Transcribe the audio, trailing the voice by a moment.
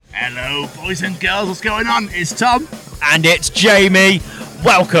Hello, boys and girls, what's going on? It's Tom. And it's Jamie.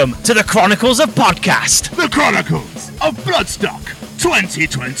 Welcome to the Chronicles of Podcast. The Chronicles of Bloodstock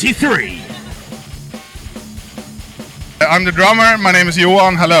 2023. I'm the drummer, my name is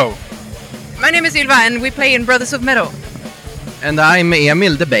Johan, hello. My name is Ylva and we play in Brothers of Metal. And I'm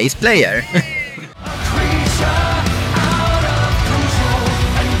Emil, the bass player.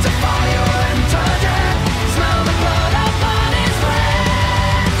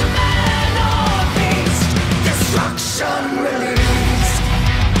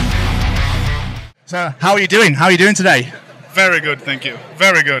 So, how are you doing? How are you doing today? Very good, thank you.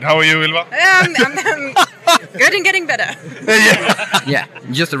 Very good. How are you, Ylva? I'm good and getting better. Yeah,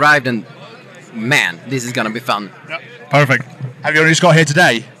 just arrived and man, this is gonna be fun. Yeah. Perfect. Have you only just got here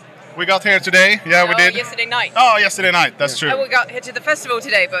today? We got here today, yeah, we did. Yesterday night. Oh, yesterday night, that's true. We got here to the festival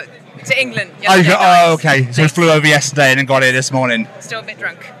today, but to England yesterday night. Oh, okay. So we flew over yesterday and then got here this morning. Still a bit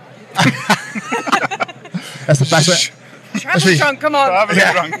drunk. That's the best way. Travel drunk, come on.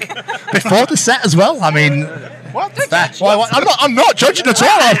 Drunk. Before the set as well. I mean, What? I'm not judging at all.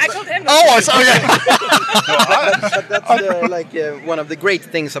 I told him. That's one of the great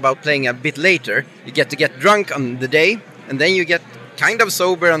things about playing a bit later. You get to get drunk on the day, and then you get kind of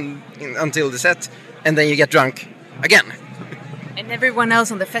sober until the set, and then you get drunk again. And everyone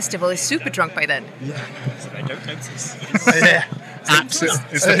else on the festival is super drunk by then. Yeah, absolutely.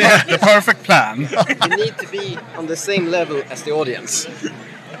 It's the perfect plan. You need to be on the same level as the audience.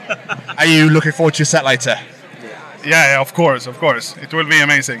 Are you looking forward to your set later? Yeah, of course. It will be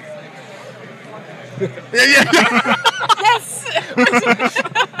amazing. Yes!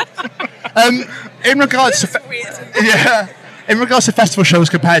 In regards to in regards to festival shows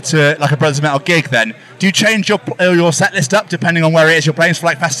compared to like a Brothers of Metal gig, then do you change your set list up depending on where it is you're playing for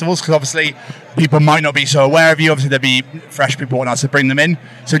like festivals? Because obviously people might not be so aware of you. Obviously there'll be fresh people whatnot to bring them in.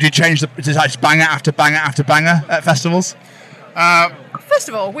 So do you change does that just banger after banger after banger at festivals? First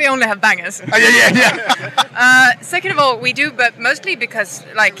of all, we only have bangers. Yeah. Second of all, we do, but mostly because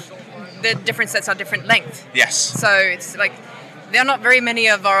like the different sets are different length. Yes. So it's like there are not very many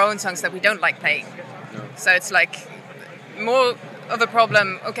of our own songs that we don't like playing. So it's like more of a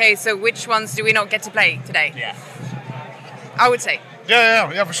problem. Okay, so which ones do we not get to play today? Yeah. I would say.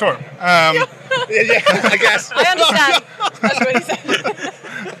 Yeah, for sure. I guess. I understand. That's what he said.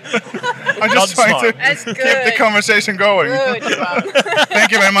 I'm just trying to That's keep good. the conversation going. Good, Johan.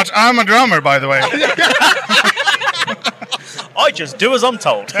 Thank you very much. I'm a drummer, by the way. I just do as I'm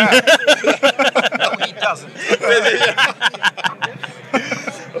told. No, he doesn't.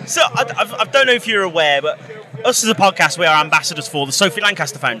 So, I don't know if you're aware, but us as a podcast, we are ambassadors for the Sophie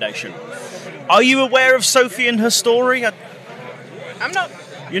Lancaster Foundation. Are you aware of Sophie and her story? I'm not.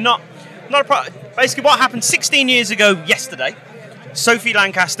 You're not basically, what happened 16 years ago yesterday, Sophie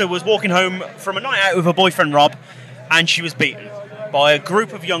Lancaster was walking home from a night out with her boyfriend Rob, and she was beaten by a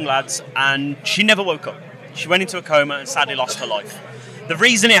group of young lads, and she never woke up. She went into a coma and sadly lost her life. The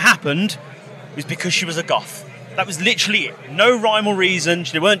reason it happened was because she was a goth. That was literally it. No rhyme or reason.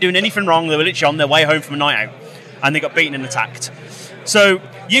 They weren't doing anything wrong. They were literally on their way home from a night out, and they got beaten and attacked. So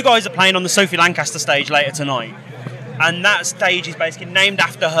you guys are playing on the Sophie Lancaster stage later tonight, and that stage is basically named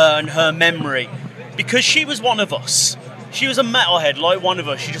after her and her memory, because she was one of us. She was a metalhead like one of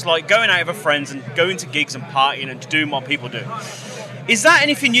us. She just liked going out with her friends and going to gigs and partying and doing what people do. Is that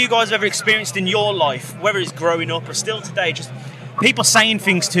anything you guys have ever experienced in your life, whether it's growing up or still today, just people saying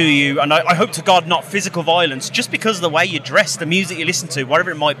things to you, and I hope to God not physical violence, just because of the way you dress, the music you listen to,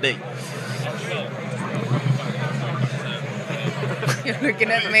 whatever it might be? You're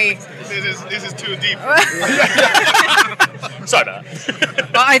looking at me. This is too deep. Sorry about that.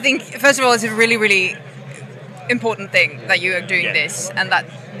 Well, I think, first of all, it's a really, really important thing that you are doing this and that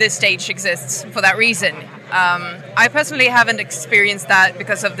this stage exists for that reason. I personally haven't experienced that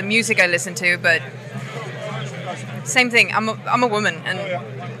because of the music I listen to, but same thing. I'm a woman, and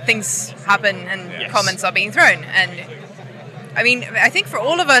things happen, and comments are being thrown. And I mean, I think for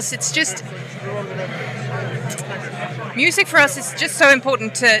all of us, it's just music for us is just so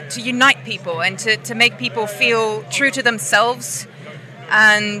important to unite people and to make people feel true to themselves.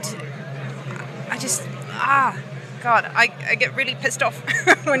 And I just God, I get really pissed off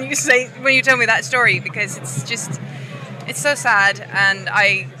when you tell me that story, because it's so sad, and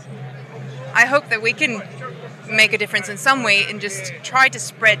I hope that we can make a difference in some way and just try to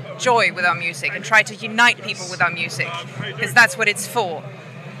spread joy with our music and try to unite people with our music, because that's what it's for.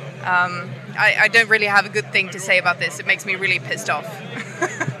 I don't really have a good thing to say about this. It makes me really pissed off.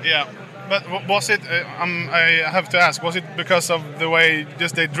 Yeah. But was it, I have to ask, was it because of the way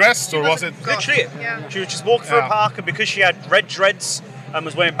just they dressed, or was it... Literally, Yeah. she was just walking through a park, and because she had red dreads, and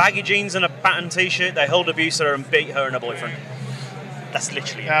was wearing baggy jeans and a Baton t-shirt, they held abuse her and beat her and her boyfriend. That's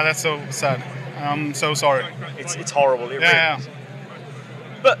literally it. Yeah, that's so sad. I'm so sorry. It's horrible. It really Yeah. is.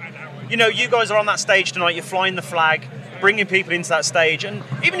 But, you know, you guys are on that stage tonight, you're flying the flag, bringing people into that stage, and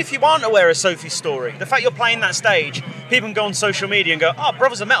even if you aren't aware of Sophie's story, the fact you're playing that stage, people can go on social media and go, oh,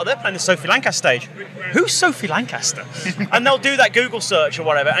 Brothers of Metal, they're playing the Sophie Lancaster stage. Who's Sophie Lancaster? And they'll do that Google search or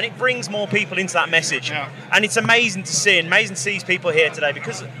whatever, and it brings more people into that message. Yeah. And it's amazing to see, and amazing to see these people here today,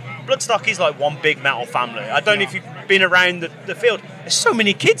 because Bloodstock is like one big metal family. I don't know if you've been around the field. There's so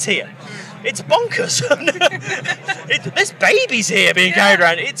many kids here. It's bonkers. There's babies here being carried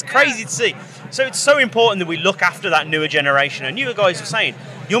around. It's crazy to see. So it's so important that we look after that newer generation. And you guys are saying,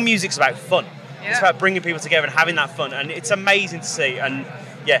 your music's about fun. Yeah. It's about bringing people together and having that fun. And it's amazing to see. And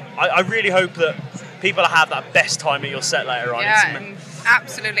yeah, I really hope that people have that best time at your set later on. Yeah, and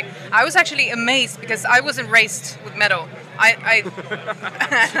absolutely. I was actually amazed because I wasn't raised with metal. I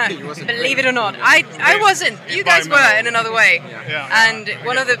believe it or not, I wasn't. You guys were in another way. Yeah. And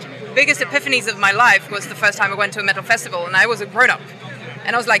one of the biggest epiphanies of my life was the first time I went to a metal festival, and I was a grown-up.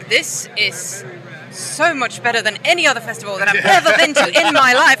 And I was like, this is so much better than any other festival that I've ever been to in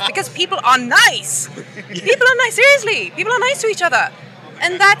my life, because people are nice. People are nice, seriously. People are nice to each other.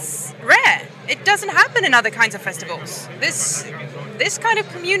 And that's rare. It doesn't happen in other kinds of festivals. This kind of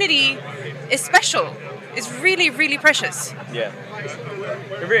community is special. It's really, really precious. Yeah.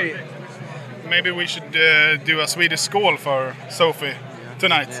 It really. Maybe we should do a Swedish skål for Sophie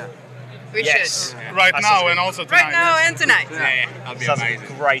tonight. We Yes. should. Right That's now a- and also tonight. Right now and tonight. That'd be That's amazing.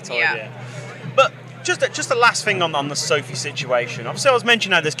 a great idea. Yeah. But just the last thing on the Sophie situation. Obviously, I was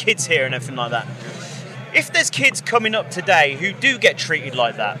mentioning how there's kids here and everything like that. If there's kids coming up today who do get treated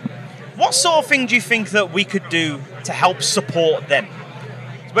like that, what sort of thing do you think that we could do to help support them?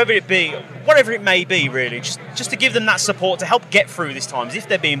 Whether it be, whatever it may be, really, just to give them that support to help get through this time, if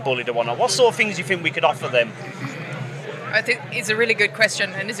they're being bullied or whatnot. What sort of things do you think we could offer them? I think it's a really good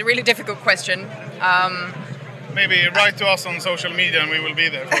question, and it's a really difficult question. Maybe write to us on social media and we will be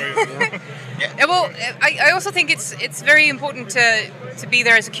there for you. Yeah, well, I also think it's very important to be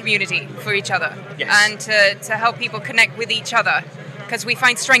there as a community for each other, Yes. and to help people connect with each other, because we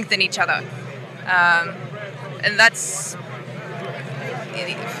find strength in each other, and that's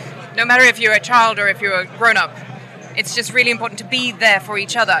no matter if you're a child or if you're a grown-up. It's just really important to be there for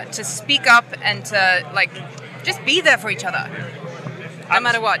each other, to speak up and to just be there for each other, no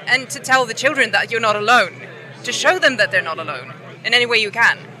matter what, and to tell the children that you're not alone, to show them that they're not alone in any way you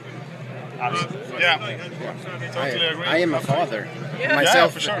can. Yeah, totally agree. I am a father Yeah.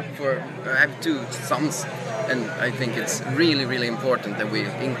 myself. Yeah, for sure. I have 2 sons, and I think it's really, really important that we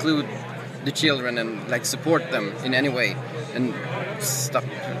include the children and support them in any way, and stop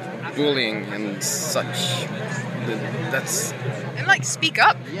bullying and such. That's And speak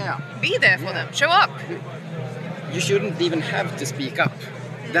up, be there for them, show up. you shouldn't even have to speak up.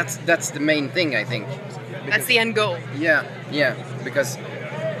 That's the main thing, I think. That's the end goal. Yeah, because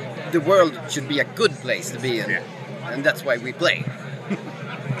the world should be a good place to be in, and that's why we play.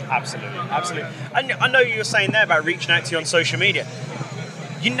 Absolutely. And I know you were saying there about reaching out to you on social media.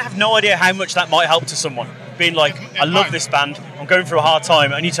 You have no idea how much that might help to someone. Being like, I love this band, I'm going through a hard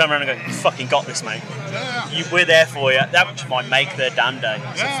time, and you turn around and go, you fucking got this, mate. We're there for you. That might make their damn day.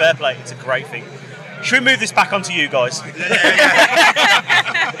 So fair play, it's a great thing. Should we move this back onto you guys?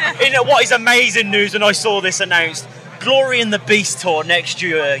 What is amazing news when I saw this announced, Glory in the Beast tour next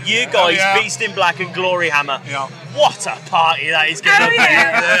year. You guys, Beast in Black and Glory Hammer. Yeah. What a party that is going to be.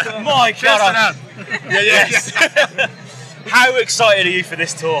 yeah. My God. Yes. How excited are you for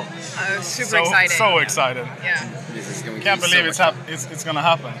this tour? Oh, super exciting. So excited. Yeah. This is going to Can't be believe so it's gonna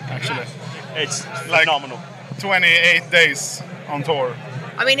happen, actually. It's phenomenal. 28 days on tour.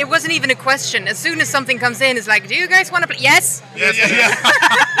 I mean, it wasn't even a question. As soon as something comes in, it's like, do you guys want to play? Yes. Yeah.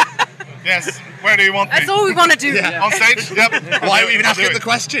 Yes. Where do you want That's me? all we want to do. On stage? Yep. Why are we even asking the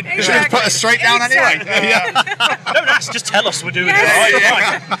question? You should have put us straight down anyway. Don't ask, just tell us we're doing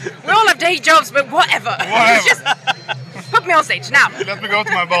Yes. it. We all have day jobs, but whatever. Whatever. Just put me on stage now. Let me go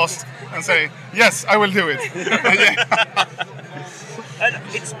to my boss and say, yes, I will do it. And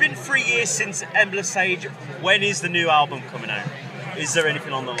it's been 3 years since Endless Sage. When is the new album coming out? Is there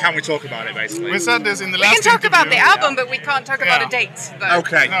anything on the line? Can we talk about it, basically? We said this in the We last can talk about the interview. album, but we can't talk about Yeah. a date. Though.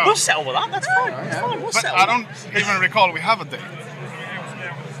 Okay. No. We'll settle with that. That's fine. That's fine. We'll But settle. I don't even recall we have a date.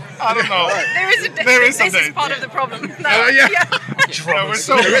 I don't know. There is a date. There is a this is date. part of the problem. No. yeah. No, we're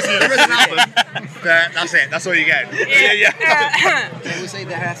so There is an album. That's it. That's all you get. I would say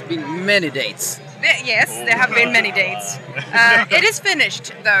there has been many dates. Yes, there have been many dates. It is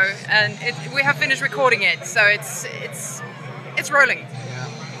finished though, and we have finished recording it, so it's rolling.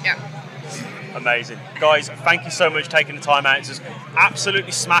 Yeah. Amazing. Guys, thank you so much for taking the time out to just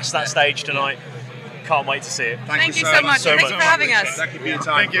absolutely smash that stage tonight. Can't wait to see it. Thank you so much. Thank you for having us. Thank you for your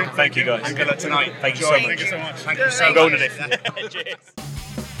time. Thank you. Thank you, guys. And good luck tonight. Thank you so much. Thank you so much. Thank you so I'm much. going to this. Cheers.